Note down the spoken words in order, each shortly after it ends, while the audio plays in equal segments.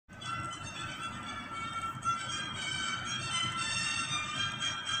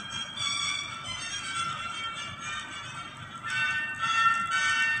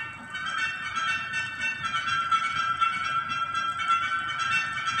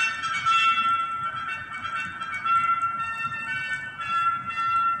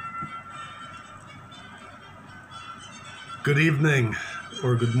Good evening,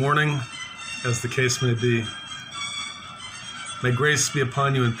 or good morning, as the case may be. May grace be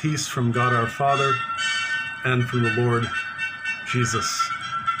upon you and peace from God our Father and from the Lord Jesus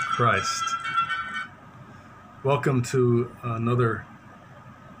Christ. Welcome to another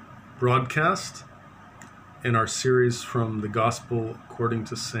broadcast in our series from the Gospel according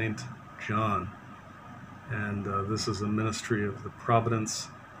to St. John. And this is a ministry of the Providence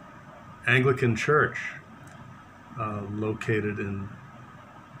Anglican Church, located in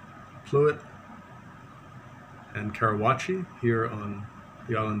Pluit and Karawaci here on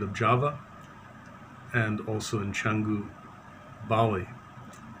the island of Java, and also in Canggu, Bali.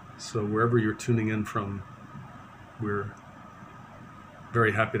 So wherever you're tuning in from, we're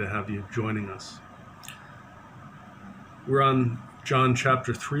very happy to have you joining us. We're on John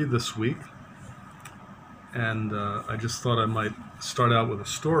chapter 3 this week, and I just thought I might start out with a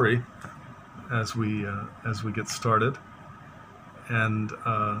story as we get started. And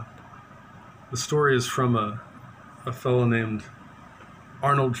the story is from a fellow named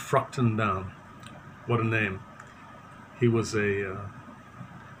Arnold Fruchtenbaum. What a name. He was a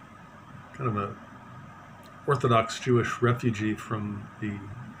kind of a Orthodox Jewish refugee from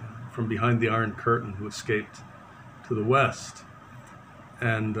behind the Iron Curtain who escaped to the West.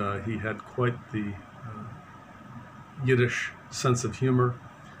 And he had quite the Yiddish sense of humor.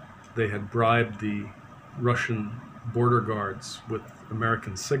 They had bribed the Russian border guards with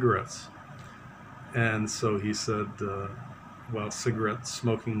American cigarettes. And so he said, while cigarette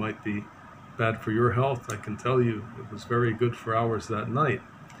smoking might be bad for your health, I can tell you it was very good for ours that night.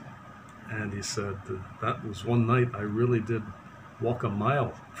 And he said, that was one night I really did walk a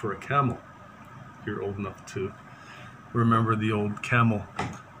mile for a camel. You're old enough to remember the old camel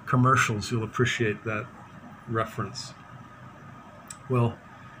commercials. You'll appreciate that reference. Well,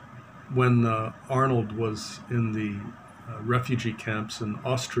 when Arnold was in the refugee camps in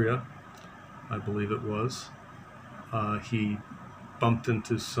Austria, I believe it was, he bumped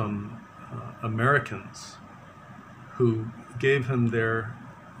into some Americans who gave him their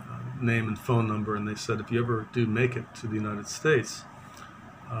name and phone number, and they said, if you ever do make it to the United States,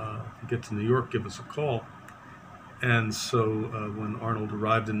 if you get to New York, give us a call. And so when Arnold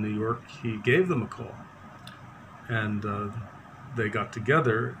arrived in New York, he gave them a call, and they got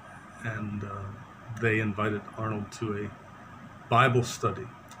together, and they invited Arnold to a Bible study.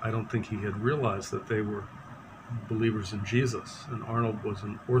 I don't think he had realized that they were believers in Jesus, and Arnold was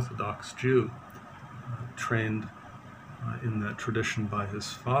an Orthodox Jew, trained in that tradition by his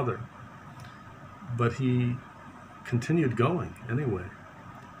father. But he continued going anyway,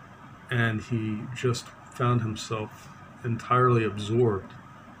 and he just found himself entirely absorbed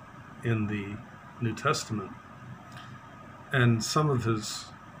in the New Testament. And some of his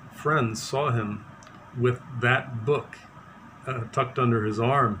friends saw him with that book tucked under his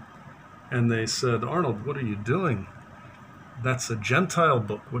arm, and they said, Arnold, what are you doing? That's a Gentile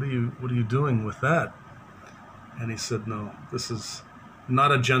book. What are you doing with that? And he said, no, this is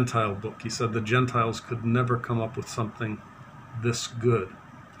not a Gentile book. He said the Gentiles could never come up with something this good.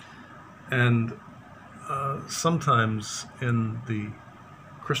 And sometimes in the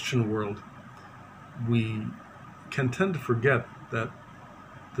Christian world, we can tend to forget that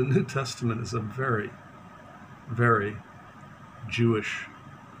the New Testament is a very, very Jewish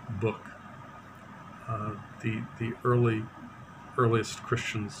book. The earliest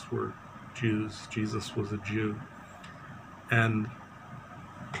Christians were Jews. Jesus was a Jew. And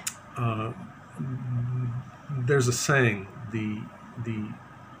there's a saying, the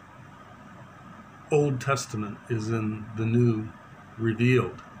Old Testament is in the New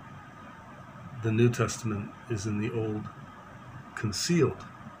revealed. The New Testament is in the Old concealed.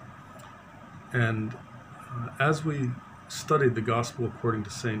 And as we studied the Gospel according to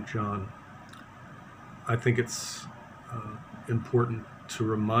St. John, I think it's important to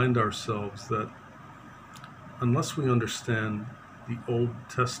remind ourselves that unless we understand the Old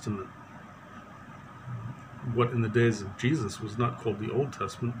Testament, what in the days of Jesus was not called the Old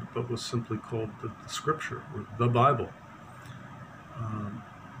Testament, but was simply called the Scripture, or the Bible,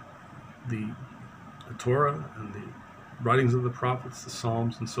 the Torah and the writings of the prophets, the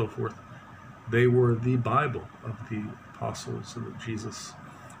Psalms and so forth, they were the Bible of the apostles and of Jesus.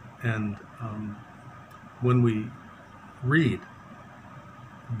 And when we read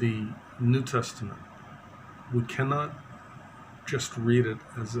the New Testament, we cannot just read it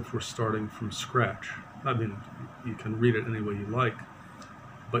as if we're starting from scratch. I mean, you can read it any way you like,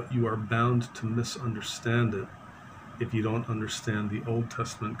 but you are bound to misunderstand it if you don't understand the Old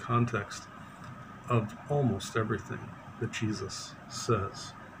Testament context of almost everything that Jesus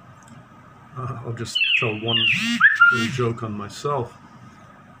says. I'll just tell one little joke on myself.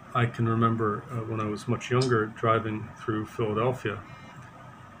 I can remember when I was much younger driving through Philadelphia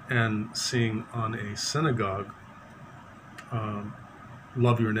and seeing on a synagogue,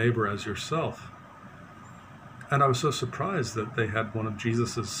 love your neighbor as yourself. And I was so surprised that they had one of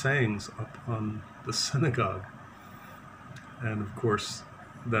Jesus's sayings up on the synagogue. And of course,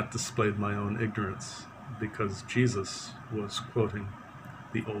 that displayed my own ignorance, because Jesus was quoting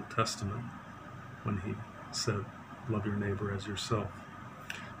the Old Testament when he said, love your neighbor as yourself.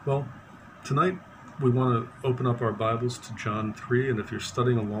 Well, tonight we want to open up our Bibles to John 3, and if you're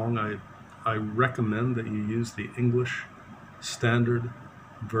studying along, I recommend that you use the English Standard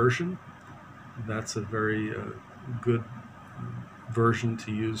Version. That's a very good version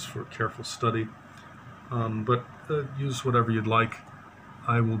to use for careful study, but use whatever you'd like.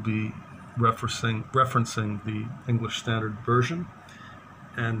 I will be referencing the English Standard Version,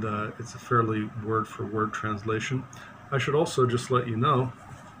 and it's a fairly word-for-word translation. I should also just let you know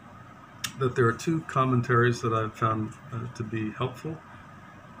that there are two commentaries that I've found to be helpful.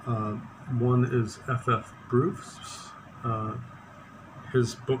 One is F.F. Bruce,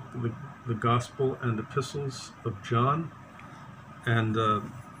 his book, The Gospel and Epistles of John, and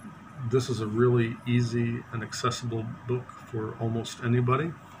this is a really easy and accessible book for almost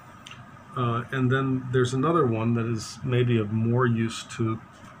anybody. And then there's another one that is maybe of more use to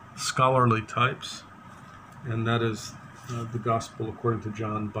scholarly types, and that is The Gospel According to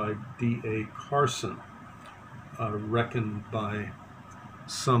John by D.A. Carson, reckoned by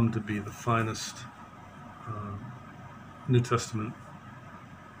some to be the finest New Testament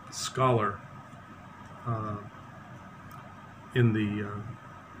scholar in the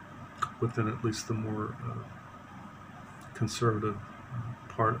within at least the more conservative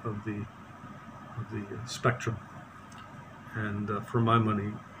part of the spectrum, and for my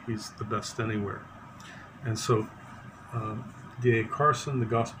money, he's the best anywhere. And so D.A. Carson, The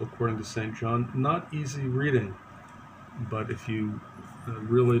Gospel According to St. John, not easy reading, but if you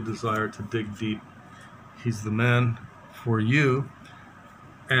really desire to dig deep, he's the man for you.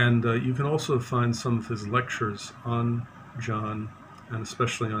 And you can also find some of his lectures on John, and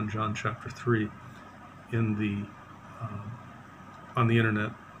especially on John chapter 3, in the on the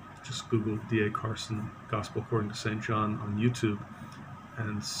internet. Just Google D.A. Carson, Gospel According to St. John on YouTube,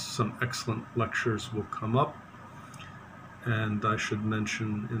 and some excellent lectures will come up. And I should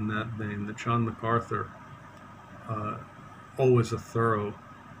mention in that vein that John MacArthur, always a thorough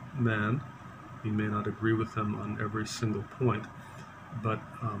man. You may not agree with him on every single point, but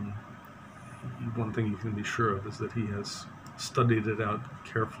one thing you can be sure of is that he has studied it out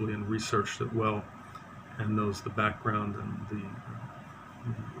carefully and researched it well, and knows the background and the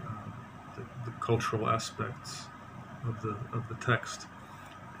cultural aspects of the text.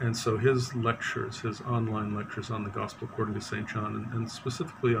 And so his lectures, his online lectures on the Gospel According to St. John, and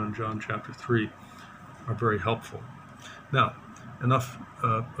specifically on John chapter 3, are very helpful. Now, enough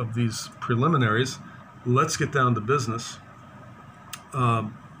of these preliminaries. Let's get down to business.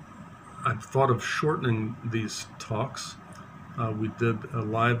 I've thought of shortening these talks. We did a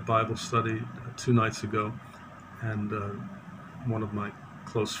live Bible study 2 nights ago, and one of my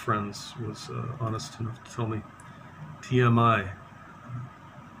close friends was honest enough to tell me, TMI,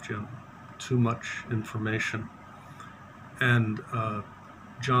 Jim, too much information. And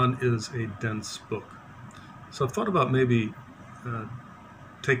John is a dense book. So I've thought about maybe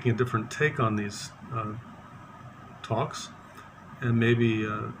taking a different take on these talks, and maybe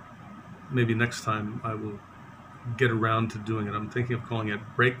next time I will get around to doing it. I'm thinking of calling it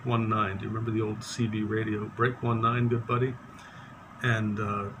Break 19. Do you remember the old CB radio? Break 19, good buddy? And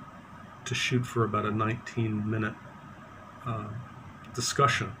to shoot for about a 19-minute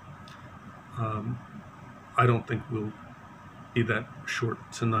discussion. I don't think we'll be that short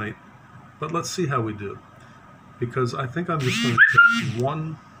tonight, but let's see how we do. Because I think I'm just going to take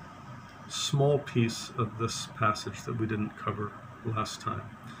one small piece of this passage that we didn't cover last time.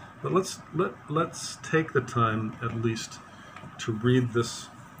 But let's take the time at least to read this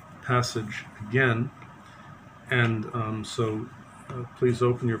passage again. And so please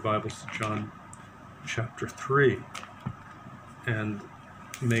open your Bibles to John chapter 3. And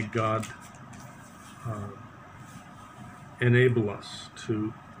may God enable us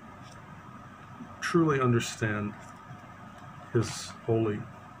to truly understand his holy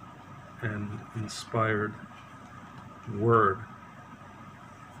and inspired word.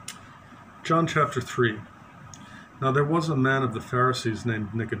 John chapter 3. Now there was a man of the Pharisees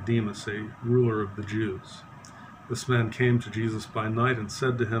named Nicodemus, a ruler of the Jews. This man came to Jesus by night and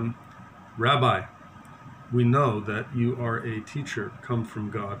said to him, Rabbi, We know that you are a teacher come from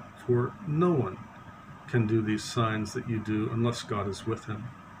God, for no one can do these signs that you do unless God is with him."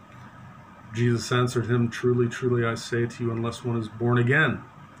 Jesus answered him, "Truly, truly, I say to you, unless one is born again,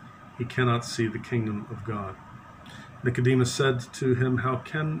 he cannot see the kingdom of God." Nicodemus said to him, "How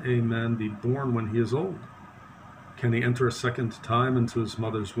can a man be born when he is old? Can he enter a second time into his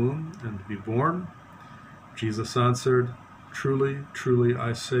mother's womb and be born?" Jesus answered, "Truly, truly,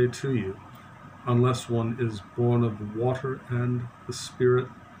 I say to you, unless one is born of water and the Spirit,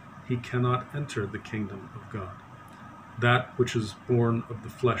 he cannot enter the kingdom of God. That which is born of the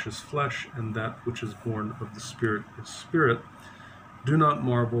flesh is flesh, and that which is born of the Spirit is spirit. Do not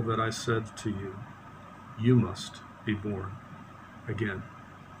marvel that I said to you, you must be born again.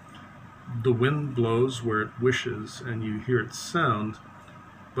 The wind blows where it wishes, and you hear its sound,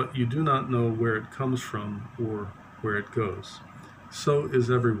 but you do not know where it comes from or where it goes. So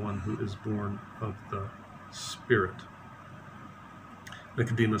is everyone who is born of the Spirit."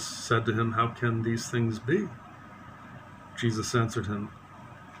 Nicodemus said to him, "How can these things be?" Jesus answered him,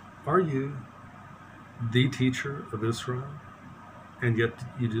 "Are you the teacher of Israel, and yet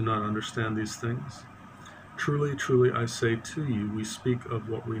you do not understand these things? Truly, truly, I say to you, we speak of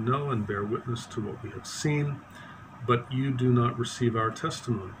what we know and bear witness to what we have seen, but you do not receive our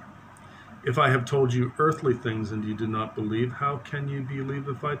testimony. If I have told you earthly things and you do not believe, how can you believe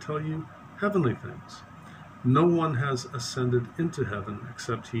if I tell you heavenly things? No one has ascended into heaven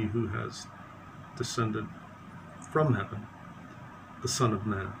except he who has descended from heaven, the Son of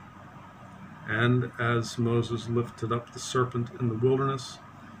Man. And as Moses lifted up the serpent in the wilderness,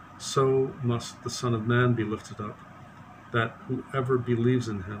 so must the Son of Man be lifted up, that whoever believes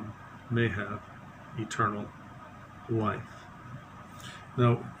in him may have eternal life."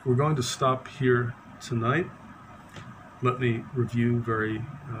 Now, we're going to stop here tonight. Let me review very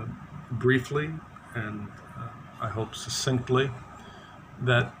briefly, and I hope succinctly,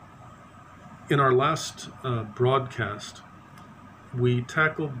 that in our last broadcast, we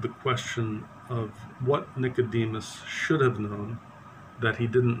tackled the question of what Nicodemus should have known that he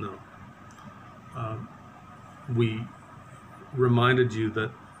didn't know. We reminded you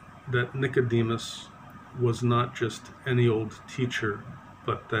that Nicodemus was not just any old teacher,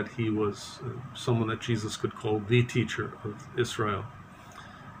 but that he was someone that Jesus could call the teacher of Israel.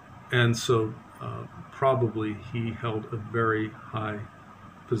 And so probably he held a very high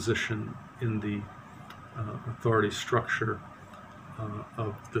position in the authority structure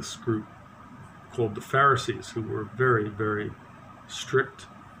of this group called the Pharisees, who were very, very strict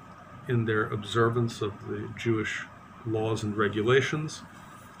in their observance of the Jewish laws and regulations,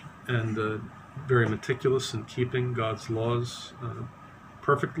 and very meticulous in keeping God's laws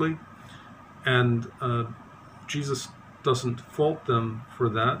perfectly. And Jesus doesn't fault them for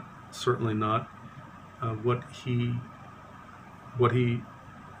that, certainly not. What he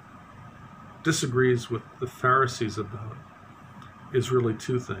disagrees with the Pharisees about is really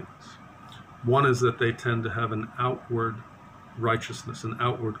two things. One is that they tend to have an outward righteousness, an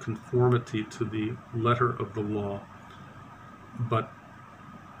outward conformity to the letter of the law, but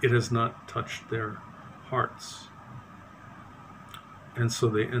it has not touched their hearts. And so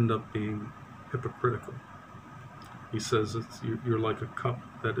they end up being hypocritical. He says you're like a cup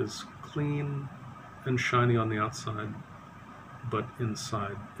that is clean and shiny on the outside, but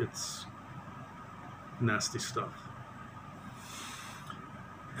inside it's nasty stuff.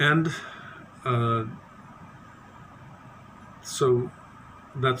 And so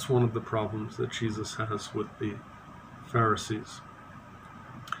that's one of the problems that Jesus has with the Pharisees.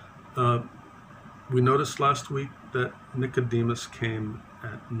 We noticed last week that Nicodemus came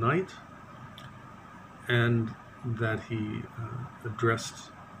at night, and that he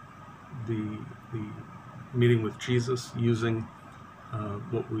addressed the meeting with Jesus using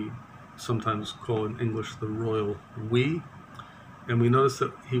what we sometimes call in English the royal we. And we noticed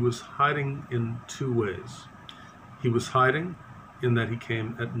that he was hiding in two ways. He was hiding in that he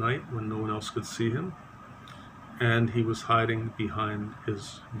came at night when no one else could see him, and he was hiding behind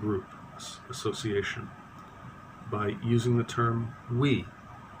his group association. By using the term we,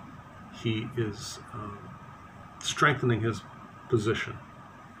 he is strengthening his position.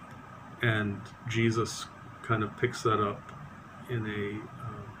 And Jesus kind of picks that up in a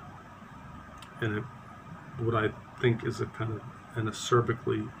what I think is a kind of an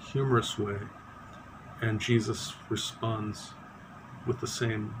acerbically humorous way, and Jesus responds with the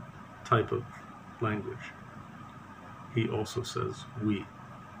same type of language. He also says we.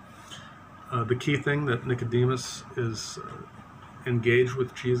 The key thing that Nicodemus is engaged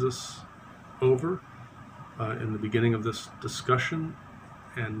with Jesus over in the beginning of this discussion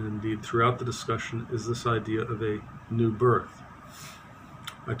and indeed throughout the discussion, is this idea of a new birth.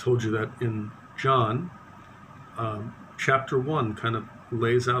 I told you that in John, chapter 1 kind of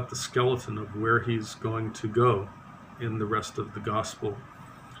lays out the skeleton of where he's going to go in the rest of the gospel.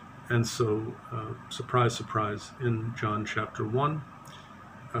 And so, surprise, surprise, in John chapter 1,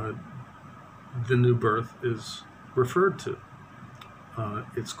 the new birth is referred to.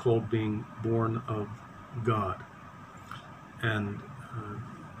 It's called being born of God. And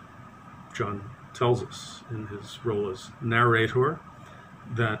John tells us in his role as narrator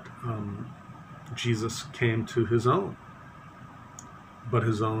that Jesus came to his own, but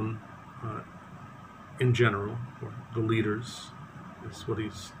his own in general, or the leaders, is what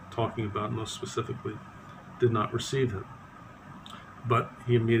he's talking about most specifically, did not receive him. But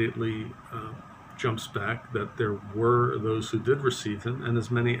he immediately jumps back that there were those who did receive him, and as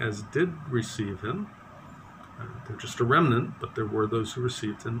many as did receive him, they're just a remnant, but there were those who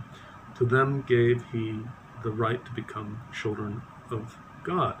received him, to them gave he the right to become children of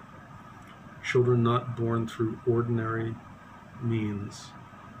God. Children not born through ordinary means,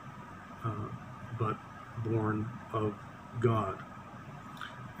 but born of God.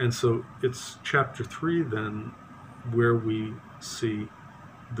 And so it's chapter 3 then where we see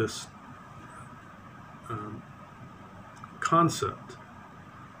this concept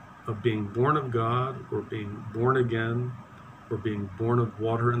of being born of God, or being born again, or being born of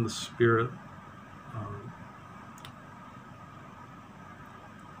water and the Spirit,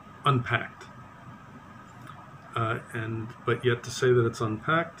 unpacked. But yet to say that it's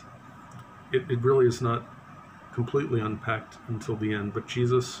unpacked, it really is not completely unpacked until the end. But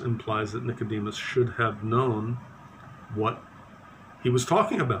Jesus implies that Nicodemus should have known what he was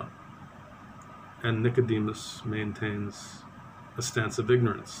talking about. And Nicodemus maintains a stance of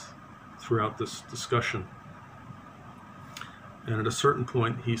ignorance throughout this discussion. And at a certain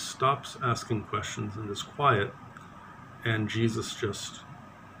point, he stops asking questions and is quiet, and Jesus just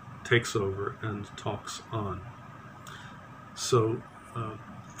takes over and talks on. So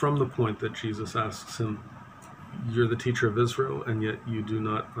from the point that Jesus asks him, "You're the teacher of Israel, and yet you do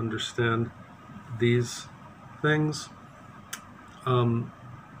not understand these things,"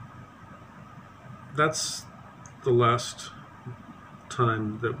 that's the last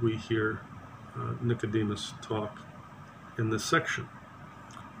time that we hear Nicodemus talk in this section.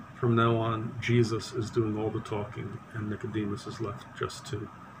 From now on, Jesus is doing all the talking, and Nicodemus is left just to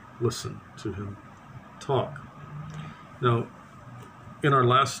listen to him talk. Now, in our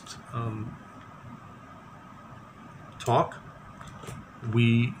last talk,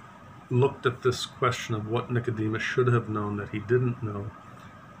 we looked at this question of what Nicodemus should have known that he didn't know.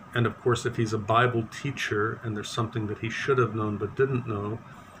 And of course, if he's a Bible teacher and there's something that he should have known but didn't know,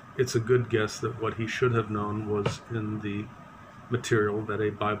 it's a good guess that what he should have known was in the material that a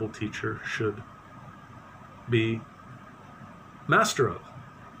Bible teacher should be master of.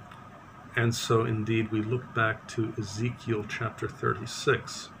 And so indeed, we look back to Ezekiel chapter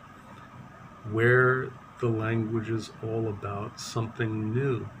 36, where the language is all about something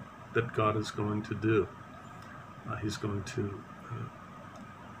new that God is going to do. He's going to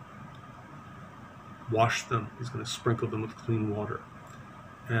wash them. He's going to sprinkle them with clean water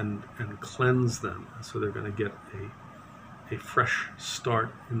and cleanse them. So they're going to get a fresh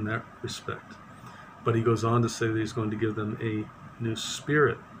start in that respect. But he goes on to say that he's going to give them a new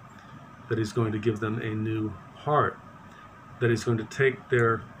spirit, that he's going to give them a new heart, that he's going to take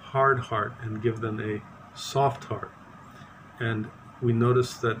their hard heart and give them a soft heart. And we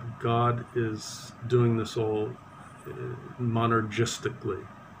notice that God is doing this all monergistically.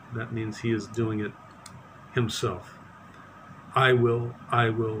 That means he is doing it himself. I will, I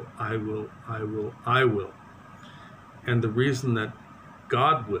will, I will, I will, I will. And the reason that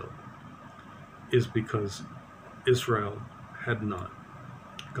God will is because Israel had not.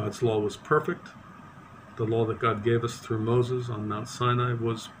 God's law was perfect. The law that God gave us through Moses on Mount Sinai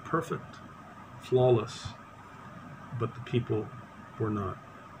was perfect, flawless, but the people were not.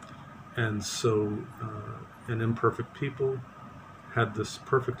 And so an imperfect people had this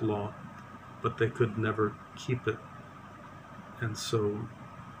perfect law, but they could never keep it. And so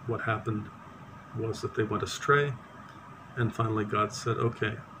what happened was that they went astray, and finally God said,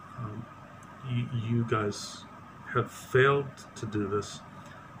 okay, you guys have failed to do this,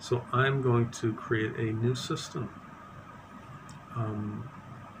 so I'm going to create a new system.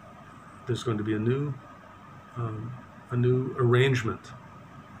 There's going to be a new arrangement,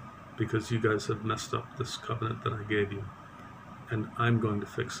 because you guys have messed up this covenant that I gave you, and I'm going to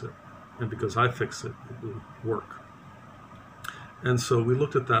fix it. And because I fix it, it will work. And so we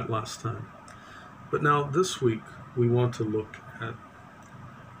looked at that last time. But now this week, we want to look at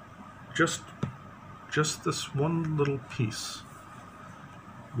just this one little piece,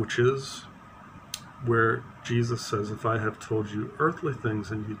 which is where Jesus says, if I have told you earthly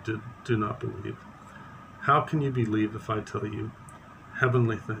things and you do not believe, how can you believe if I tell you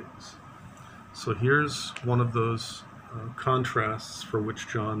heavenly things? So here's one of those contrasts for which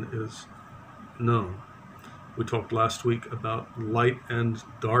John is known. We talked last week about light and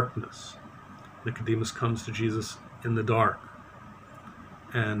darkness. Nicodemus comes to Jesus in the dark.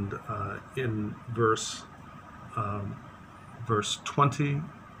 And in verse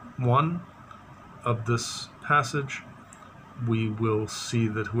 21 of this passage, we will see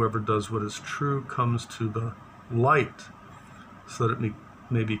that whoever does what is true comes to the light, so that it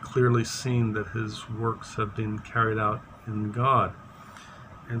may be clearly seen that his works have been carried out in God.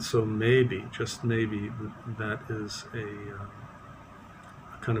 And so maybe, just maybe, that is a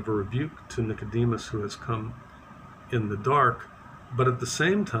kind of a rebuke to Nicodemus, who has come in the dark. But at the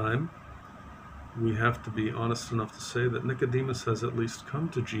same time, we have to be honest enough to say that Nicodemus has at least come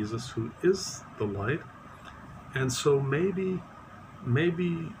to Jesus, who is the light. And so maybe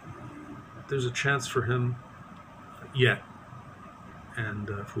there's a chance for him yet. And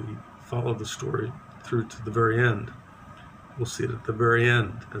if we follow the story through to the very end, we'll see it at the very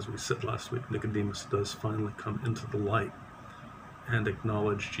end, as we said last week, Nicodemus does finally come into the light and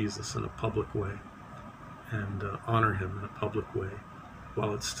acknowledge Jesus in a public way, and honor him in a public way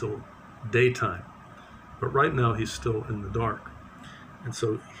while it's still daytime. But right now he's still in the dark. And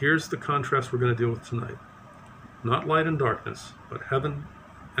so here's the contrast we're going to deal with tonight. Not light and darkness, but heaven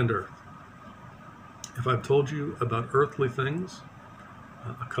and earth. If I've told you about earthly things,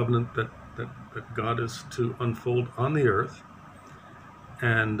 a covenant that God is to unfold on the earth,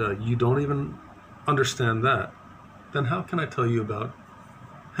 and you don't even understand that, then how can I tell you about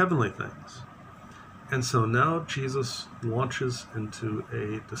heavenly things? And so now Jesus launches into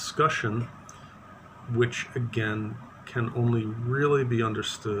a discussion which, again, can only really be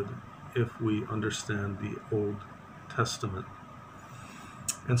understood if we understand the Old Testament.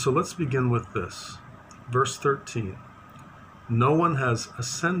 And so let's begin with this. Verse 13. No one has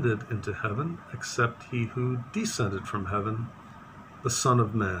ascended into heaven except he who descended from heaven, the Son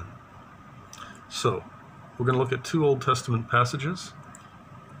of Man. So we're going to look at two Old Testament passages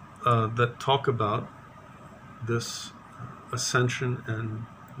that talk about this ascension and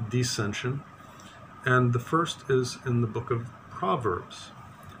descension. And the first is in the book of Proverbs.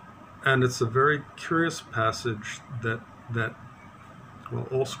 And it's a very curious passage that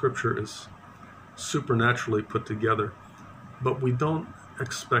all Scripture is supernaturally put together, but we don't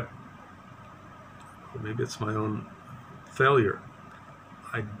expect, well, maybe it's my own failure,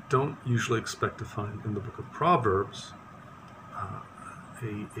 I don't usually expect to find in the book of Proverbs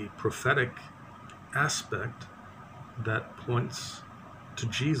a prophetic aspect that points to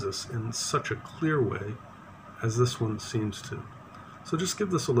Jesus in such a clear way as this one seems to. So just give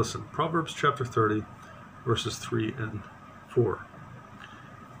this a listen. Proverbs chapter 30, verses 3 and 4.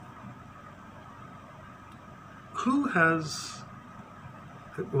 Who has,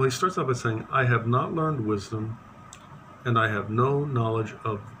 well, he starts out by saying, I have not learned wisdom, and I have no knowledge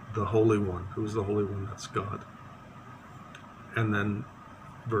of the Holy One. Who's the Holy One? That's God. And then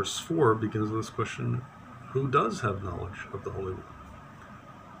verse 4 begins with this question, who does have knowledge of the Holy One?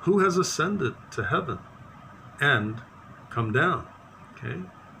 Who has ascended to heaven and come down? Okay,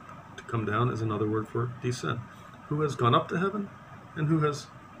 to come down is another word for descend. Who has gone up to heaven and who has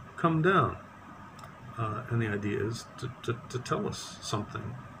come down? And the idea is to tell us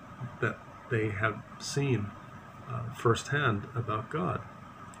something that they have seen firsthand about God.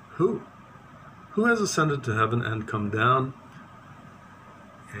 Who? Who has ascended to heaven and come down?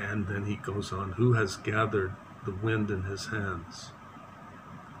 And then he goes on, who has gathered the wind in his hands?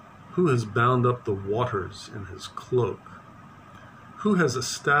 Who has bound up the waters in his cloak? Who has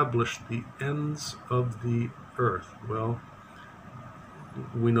established the ends of the earth? Well,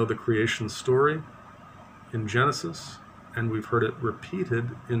 we know the creation story in Genesis, and we've heard it repeated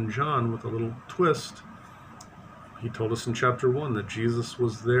in John with a little twist. He told us in chapter 1 that Jesus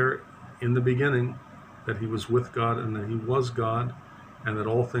was there in the beginning, that he was with God and that he was God, and that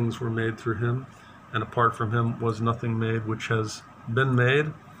all things were made through him, and apart from him was nothing made which has been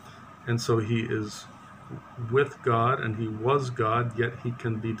made. And so he is with God and he was God, yet he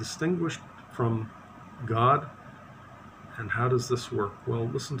can be distinguished from God. And how does this work? Well,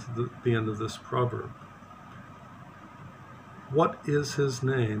 listen to the end of this proverb. What is his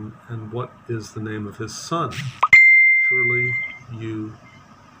name, and what is the name of his son? Surely you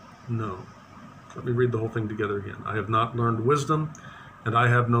know. Let me read the whole thing together again. I have not learned wisdom, and I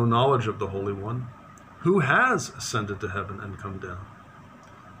have no knowledge of the Holy One. Who has ascended to heaven and come down?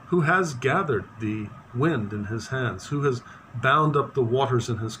 Who has gathered the wind in his hands? Who has bound up the waters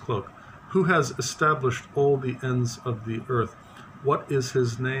in his cloak? Who has established all the ends of the earth? What is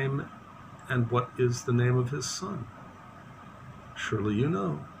his name, and what is the name of his son? Surely you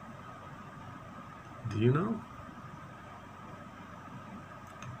know. Do you know?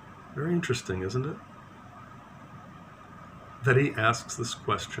 Very interesting, isn't it? That he asks this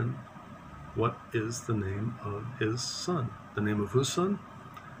question, what is the name of his son? The name of whose son?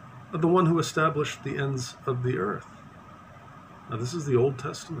 Of the one who established the ends of the earth. Now this is the Old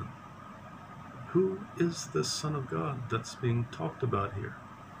Testament. Who is this Son of God that's being talked about here?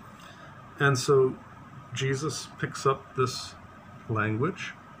 And so Jesus picks up this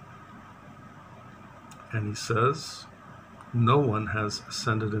language and he says, no one has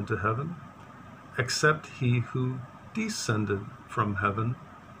ascended into heaven except he who descended from heaven,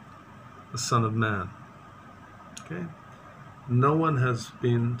 the Son of Man. Okay? No one has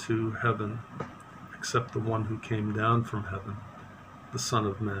been to heaven except the one who came down from heaven, the Son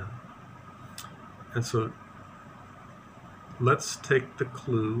of Man. And so let's take the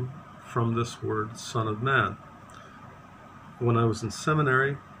clue from this word, Son of Man. When I was in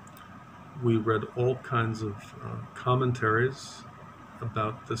seminary, we read all kinds of commentaries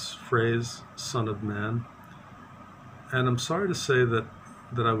about this phrase, Son of Man. And I'm sorry to say that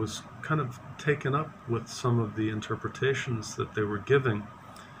I was kind of taken up with some of the interpretations that they were giving.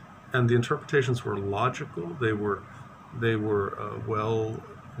 And the interpretations were logical. They were well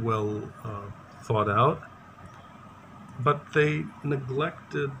thought out, but they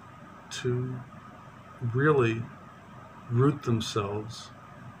neglected to really root themselves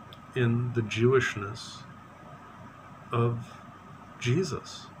in the Jewishness of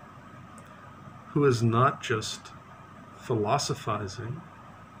Jesus, who is not just philosophizing,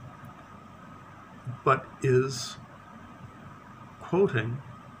 but is quoting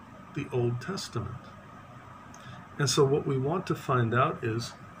the Old Testament. And so what we want to find out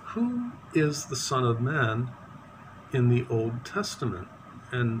is, who is the Son of Man in the Old Testament?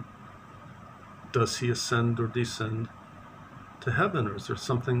 And does he ascend or descend to heaven? Or is there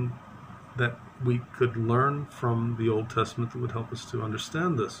something that we could learn from the Old Testament that would help us to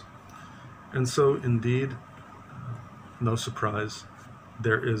understand this? And so indeed, no surprise,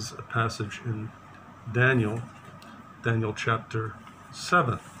 there is a passage in Daniel chapter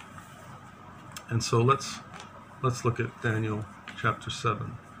 7. And so let's look at Daniel chapter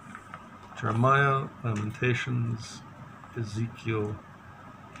 7. Jeremiah, Lamentations, Ezekiel,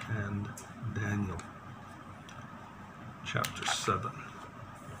 and Daniel chapter 7.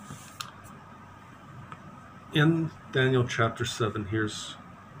 In Daniel chapter 7, here's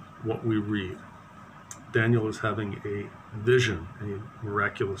what we read. Daniel is having a vision, a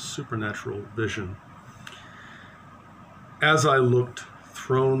miraculous supernatural vision. As I looked,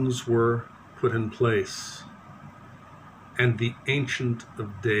 thrones were put in place, and the Ancient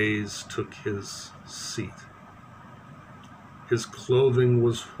of Days took his seat. His clothing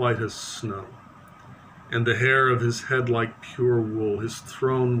was white as snow, and the hair of his head like pure wool. His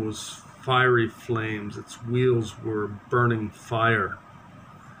throne was fiery flames, its wheels were burning fire.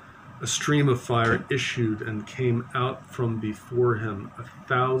 A stream of fire issued and came out from before him.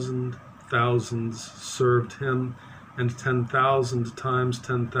 1,000 thousands served him, and 10,000 times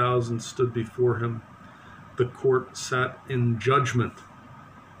 10,000 stood before him. The court sat in judgment,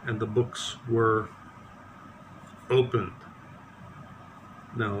 and the books were opened.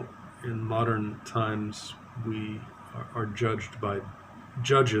 Now, in modern times, we are judged by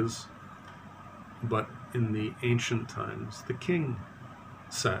judges, but in the ancient times, the king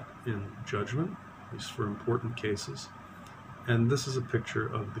sat in judgment, at least for important cases. And this is a picture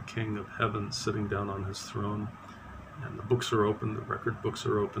of the King of Heaven sitting down on his throne, and the books are open, the record books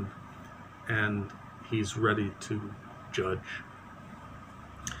are open, and he's ready to judge.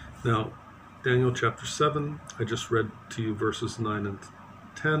 Now, Daniel chapter 7, I just read to you verses 9 and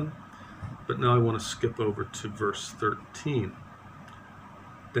 10, but now I want to skip over to verse 13.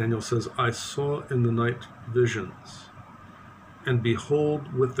 Daniel says, I saw in the night visions, and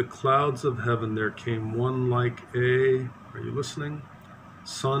behold, with the clouds of heaven there came one like a, are you listening?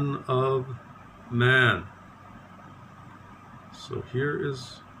 Son of Man. So here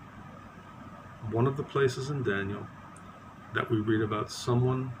is one of the places in Daniel that we read about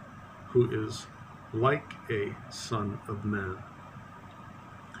someone who is like a Son of Man.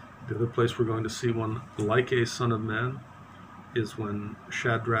 The other place we're going to see one like a Son of Man is when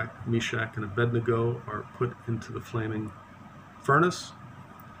Shadrach, Meshach, and Abednego are put into the flaming furnace,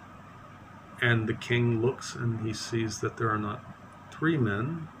 and the king looks and he sees that there are not 3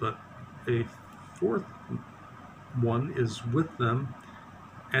 men, but a 4th one is with them,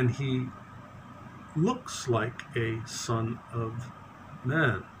 and he looks like a son of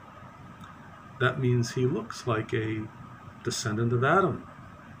man. That means he looks like a descendant of Adam.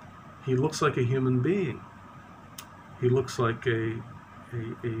 He looks like a human being. He looks like a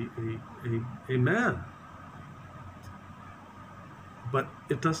man. But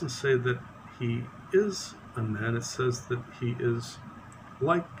it doesn't say that he is a man. It says that he is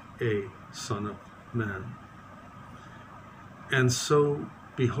like a son of man. And so,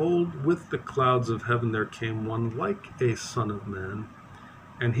 behold, with the clouds of heaven there came one like a son of man,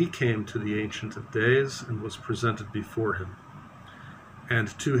 and he came to the Ancient of Days and was presented before him. And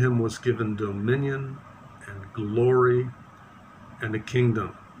to him was given dominion and glory and a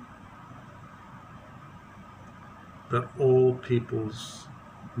kingdom, that all peoples,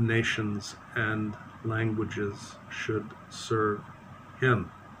 nations, and languages should serve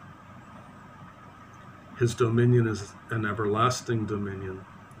him. His dominion is an everlasting dominion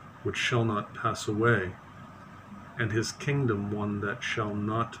which shall not pass away, and his kingdom one that shall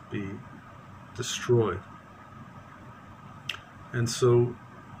not be destroyed. And so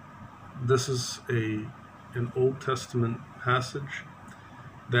this is an Old Testament passage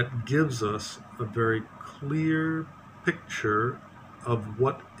that gives us a very clear picture of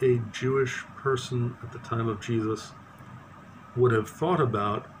what a Jewish person at the time of Jesus would have thought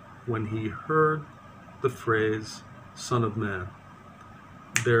about when he heard the phrase Son of Man.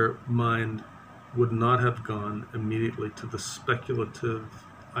 Their mind would not have gone immediately to the speculative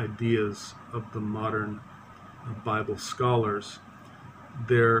ideas of the modern Bible scholars.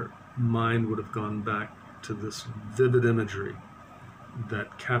 Their mind would have gone back to this vivid imagery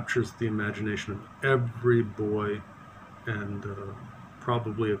that captures the imagination of every boy and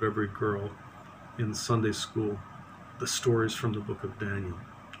probably of every girl in Sunday school, the stories from the book of Daniel.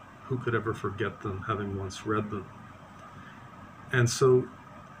 Who could ever forget them, having once read them? And so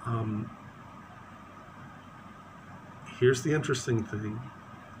here's the interesting thing.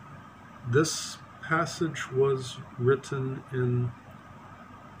 This passage was written in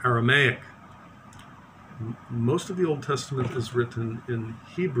Aramaic. Most of the Old Testament is written in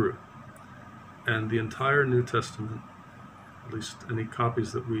Hebrew, and the entire New Testament, at least any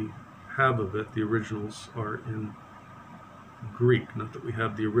copies that we have of it, the originals are in Greek. Not that we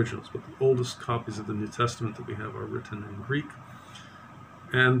have the originals, but the oldest copies of the New Testament that we have are written in Greek.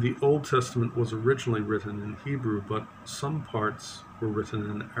 And the Old Testament was originally written in Hebrew, but some parts were written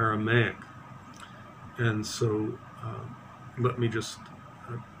in Aramaic. And so let me just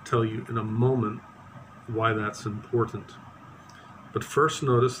tell you in a moment why that's important. But first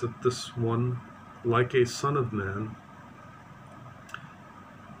notice that this one, like a son of man,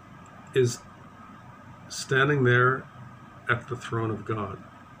 is standing there at the throne of God.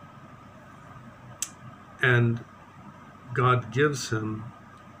 And God gives him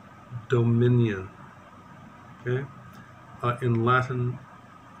dominion. Okay? In Latin,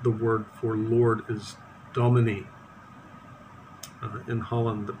 the word for Lord is Domini. In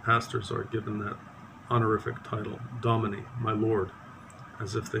Holland, the pastors are given that honorific title, Domini, my Lord,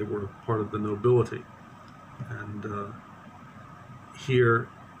 as if they were part of the nobility. And here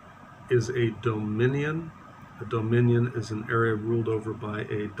is a dominion. A dominion is an area ruled over by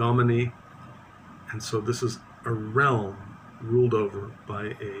a domini, and so this is a realm ruled over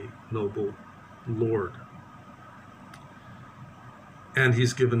by a noble lord. And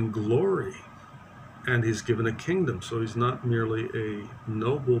he's given glory, and he's given a kingdom. So he's not merely a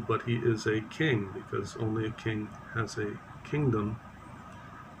noble, but he is a king, because only a king has a kingdom.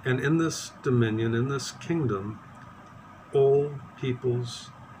 And in this dominion, in this kingdom, all peoples,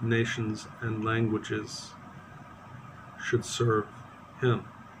 nations, and languages should serve him.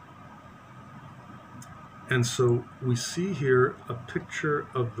 And so we see here a picture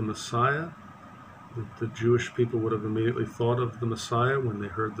of the Messiah. The Jewish people would have immediately thought of the Messiah when they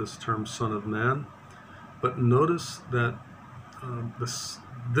heard this term Son of Man. But notice that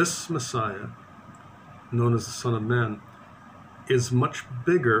this Messiah, known as the Son of Man, is much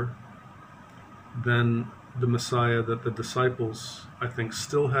bigger than the Messiah that the disciples, I think,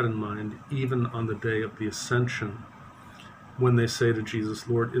 still had in mind, even on the day of the Ascension, when they say to Jesus,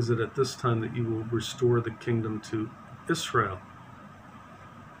 Lord, is it at this time that you will restore the kingdom to Israel?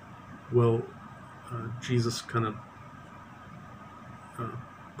 Well, Jesus kind of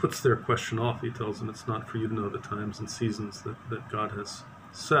puts their question off. He tells them it's not for you to know the times and seasons that God has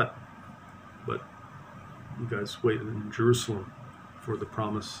set, but you guys wait in Jerusalem for the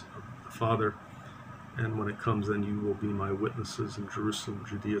promise of the Father, and when it comes, then you will be my witnesses in Jerusalem,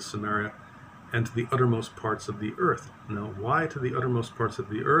 Judea, Samaria, and to the uttermost parts of the earth. Now, why to the uttermost parts of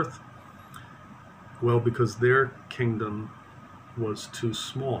the earth? Well, because their kingdom was too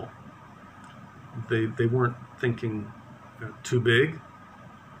small. They weren't thinking too big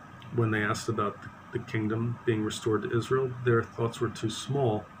when they asked about the kingdom being restored to Israel. Their thoughts were too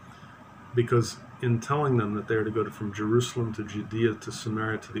small, because in telling them that they are to go from Jerusalem to Judea to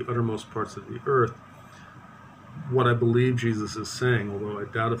Samaria to the uttermost parts of the earth, what I believe Jesus is saying, although I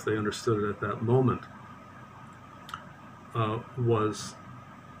doubt if they understood it at that moment, was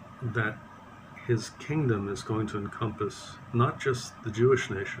that his kingdom is going to encompass not just the Jewish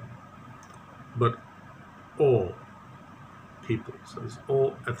nation, but all peoples, as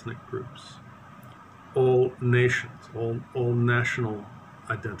all ethnic groups, all nations, all national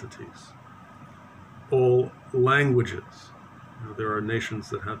identities, all languages. You know, there are nations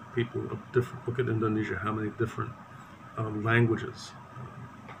that have people of different, look at Indonesia, how many different languages,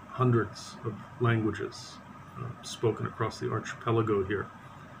 hundreds of languages spoken across the archipelago here.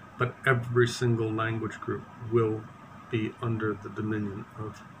 But every single language group will be under the dominion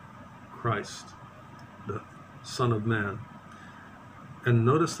of Christ, the Son of Man. And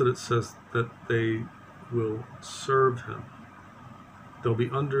notice that it says that they will serve him. They'll be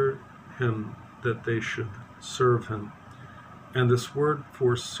under him, that they should serve him. And this word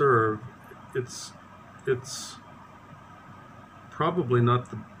for serve, it's probably not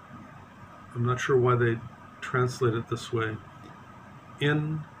the, I'm not sure why they translate it this way.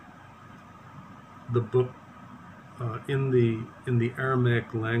 In the book, in the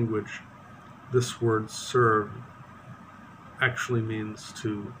Aramaic language, this word serve actually means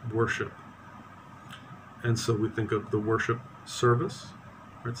to worship. And so we think of the worship service,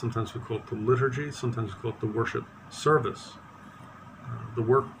 right? Sometimes we call it the liturgy, sometimes we call it the worship service. The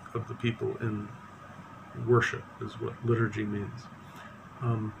work of the people in worship is what liturgy means.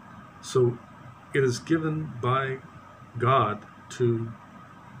 So it is given by God to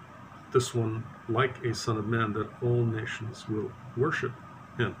this one, like a Son of Man, that all nations will worship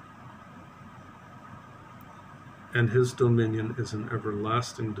him. And his dominion is an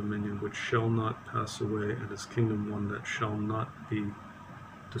everlasting dominion which shall not pass away, and his kingdom one that shall not be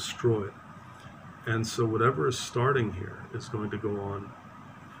destroyed. And so whatever is starting here is going to go on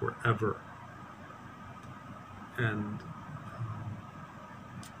forever. And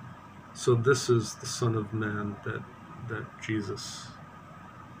so this is the Son of Man that Jesus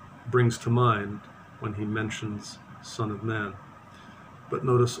brings to mind when he mentions Son of Man. But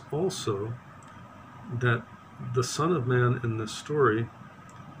notice also that the Son of Man in this story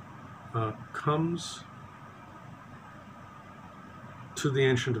comes to the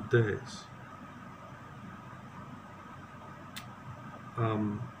Ancient of Days.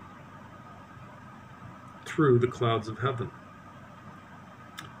 Through the clouds of heaven.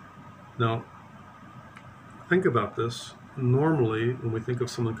 Now, think about this. Normally, when we think of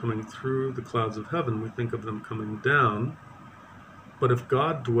someone coming through the clouds of heaven, we think of them coming down. But if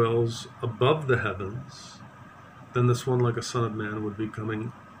God dwells above the heavens, then this one, like a Son of Man, would be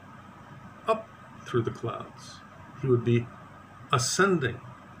coming up through the clouds. He would be ascending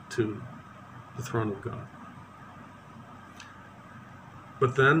to the throne of God.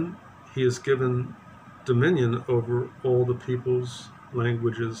 But then he is given dominion over all the peoples,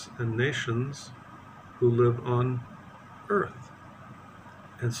 languages, and nations who live on earth.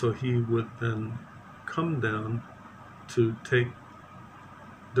 And so he would then come down to take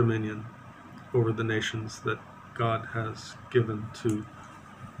dominion over the nations that God has given to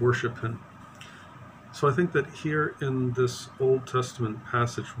worship him. So I think that here in this Old Testament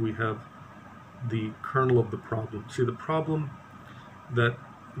passage we have the kernel of the problem. See, the problem that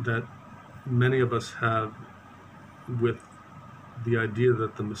many of us have with the idea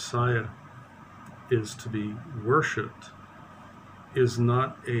that the Messiah is to be worshipped is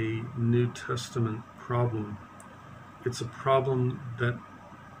not a New Testament problem. It's a problem that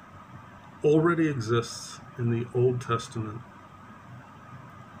already exists in the Old Testament.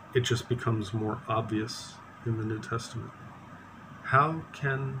 It just becomes more obvious in the New Testament. How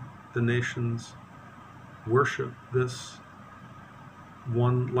can the nations worship this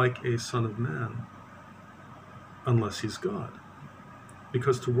one like a Son of Man unless he's God?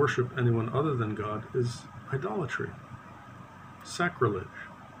 Because to worship anyone other than God is idolatry, sacrilege.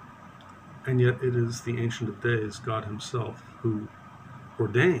 And yet it is the Ancient of Days, God himself, who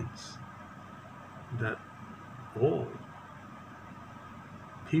ordains that all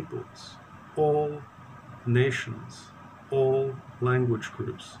peoples, all nations, all language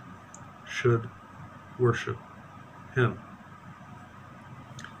groups should worship him.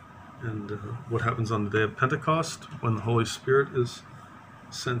 And what happens on the day of Pentecost when the Holy Spirit is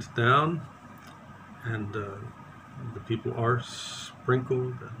sent down and the people are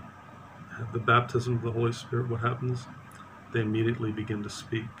sprinkled and have the baptism of the Holy Spirit? What happens? they immediately begin to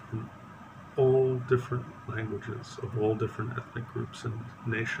speak in all different languages of all different ethnic groups and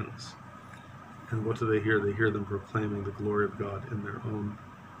nations. And what do they hear? They hear them proclaiming the glory of God in their own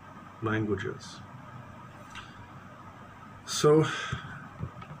languages. So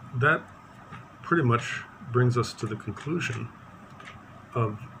that pretty much brings us to the conclusion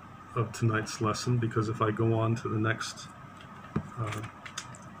of tonight's lesson, because if I go on to the next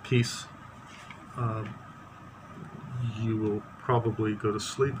piece, you will probably go to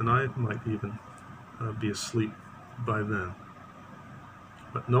sleep, and I might even be asleep by then.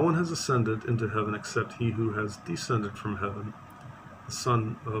 But no one has ascended into heaven except he who has descended from heaven, the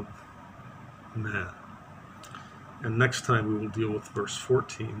Son of Man. And next time we will deal with verse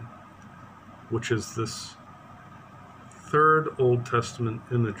 14, which is this third Old Testament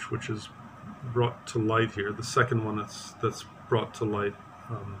image which is brought to light here. The second one that's brought to light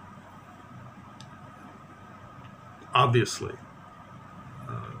obviously.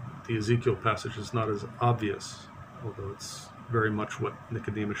 The Ezekiel passage is not as obvious, although it's very much what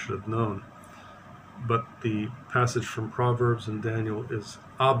Nicodemus should have known. But the passage from Proverbs and Daniel is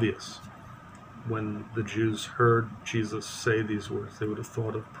obvious. When the Jews heard Jesus say these words, they would have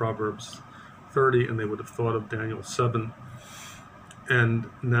thought of Proverbs 30 and they would have thought of Daniel 7. And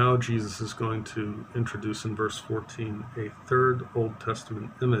now Jesus is going to introduce in verse 14 a third Old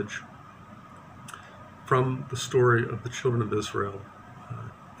Testament image from the story of the children of Israel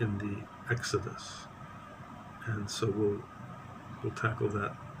in the Exodus. And so we'll tackle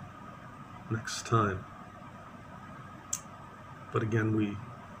that next time. But again, we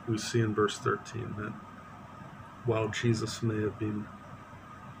see in verse 13 that while Jesus may have been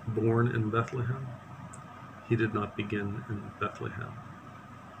born in Bethlehem, he did not begin in Bethlehem.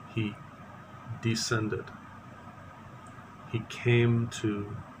 He descended. He came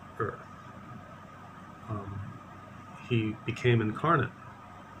to earth. He became incarnate.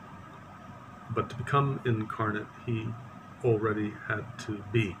 But to become incarnate, he already had to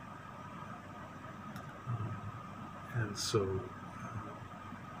be. And so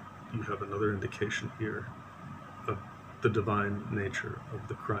you have another indication here of the divine nature of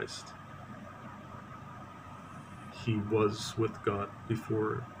the Christ. He was with God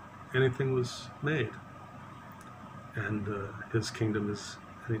before anything was made. And his kingdom is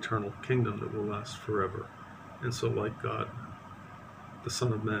an eternal kingdom that will last forever. And so like God, the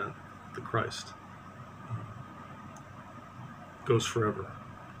Son of Man, the Christ, goes forever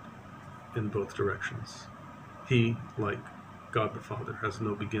in both directions. He, like God the Father, has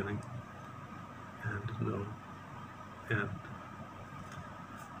no beginning and no end.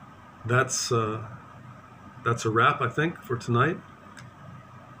 That's a wrap, I think, for tonight.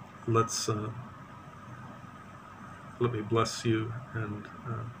 Let me bless you and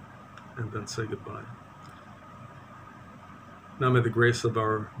then say goodbye. Now may the grace of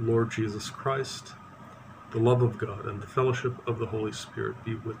our Lord Jesus Christ, the love of God, and the fellowship of the Holy Spirit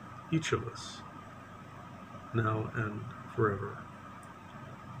be with each of us, now and forever.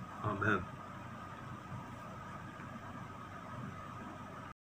 Amen.